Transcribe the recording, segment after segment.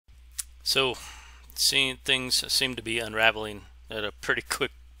So, seeing things seem to be unraveling at a pretty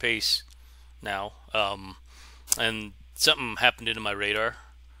quick pace now, and something happened into my radar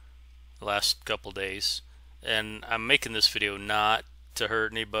the last couple days, and I'm making this video not to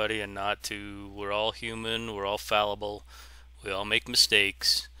hurt anybody and not to. We're all human, we're all fallible, we all make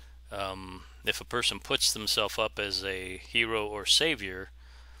mistakes. If a person puts themselves up as a hero or savior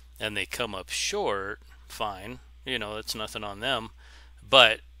and they come up short, fine, it's nothing on them.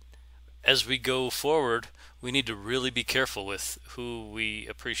 But as we go forward, we need to really be careful with who we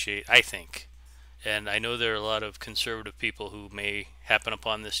appreciate, I think. And I know there are a lot of conservative people who may happen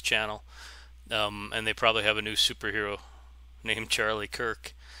upon this channel, and they probably have a new superhero named Charlie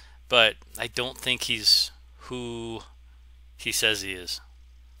Kirk, but I don't think he's who he says he is.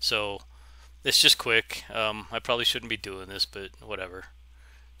 So it's just quick. I probably shouldn't be doing this, but whatever.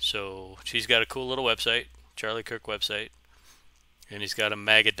 So she's got a cool little website, Charlie Kirk website, and he's got a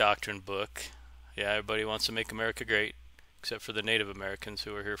MAGA doctrine book. Yeah, everybody wants to make America great, except for the Native Americans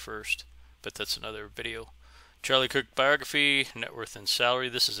who were here first, but that's another video. Charlie Kirk biography, net worth and salary.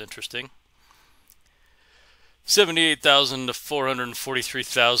 This is interesting. 78,000 to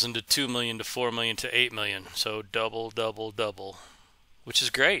 443,000 to 2 million to 4 million to 8 million. So double, double, double, which is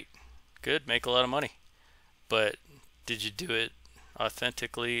great. Good, make a lot of money. But did you do it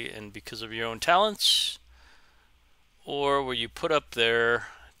authentically and because of your own talents? Or were you put up there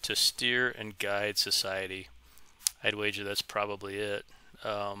to steer and guide society? I'd wager that's probably it.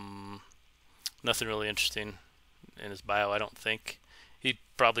 Nothing really interesting in his bio, I don't think. He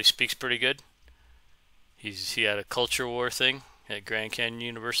probably speaks pretty good. He had a culture war thing at Grand Canyon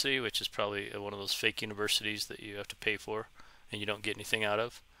University, which is probably one of those fake universities that you have to pay for and you don't get anything out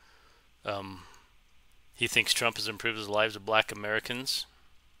of. He thinks Trump has improved the lives of black Americans.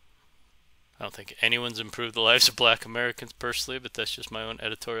 I don't think anyone's improved the lives of black Americans personally, but that's just my own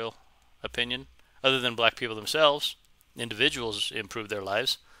editorial opinion. Other than black people themselves, individuals improve their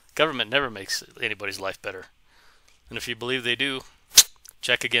lives. Government never makes anybody's life better. And if you believe they do,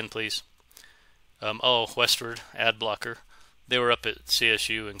 check again, please. Westward, ad blocker. They were up at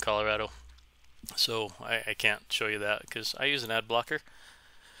CSU in Colorado. So I can't show you that because I use an ad blocker.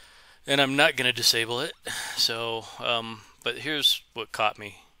 And I'm not going to disable it. So, but here's what caught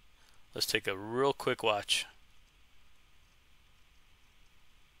me. Let's take a real quick watch.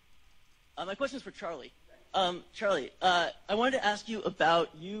 My question is for Charlie. Charlie, I wanted to ask you about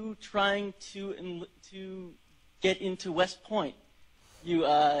you trying to get into West Point.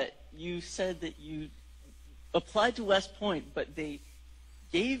 You said that you applied to West Point, but they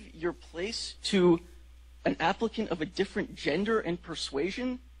gave your place to an applicant of a different gender and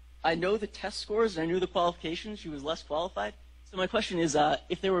persuasion. I know the test scores and I knew the qualifications. She was less qualified. So my question is,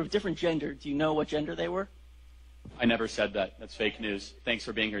 if they were of different gender, do you know what gender they were? I never said that. That's fake news. Thanks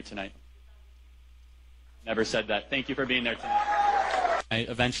for being here tonight. Never said that. Thank you for being there tonight. I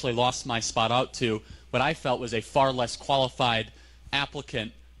eventually lost my spot out to what I felt was a far less qualified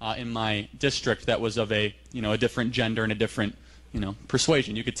applicant in my district that was of a different gender and a different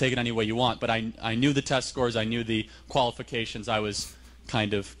persuasion. You could take it any way you want, but I knew the test scores, I knew the qualifications. I was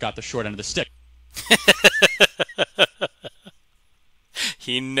kind of got the short end of the stick.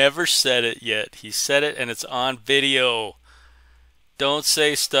 He never said it yet. He said it and it's on video. Don't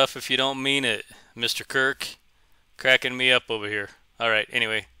say stuff if you don't mean it, Mr. Kirk. Cracking me up over here. Alright,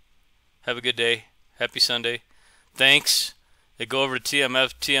 anyway. Have a good day. Happy Sunday. Thanks. Go over to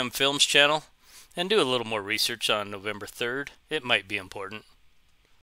TM Films channel and do a little more research on November 3rd. It might be important.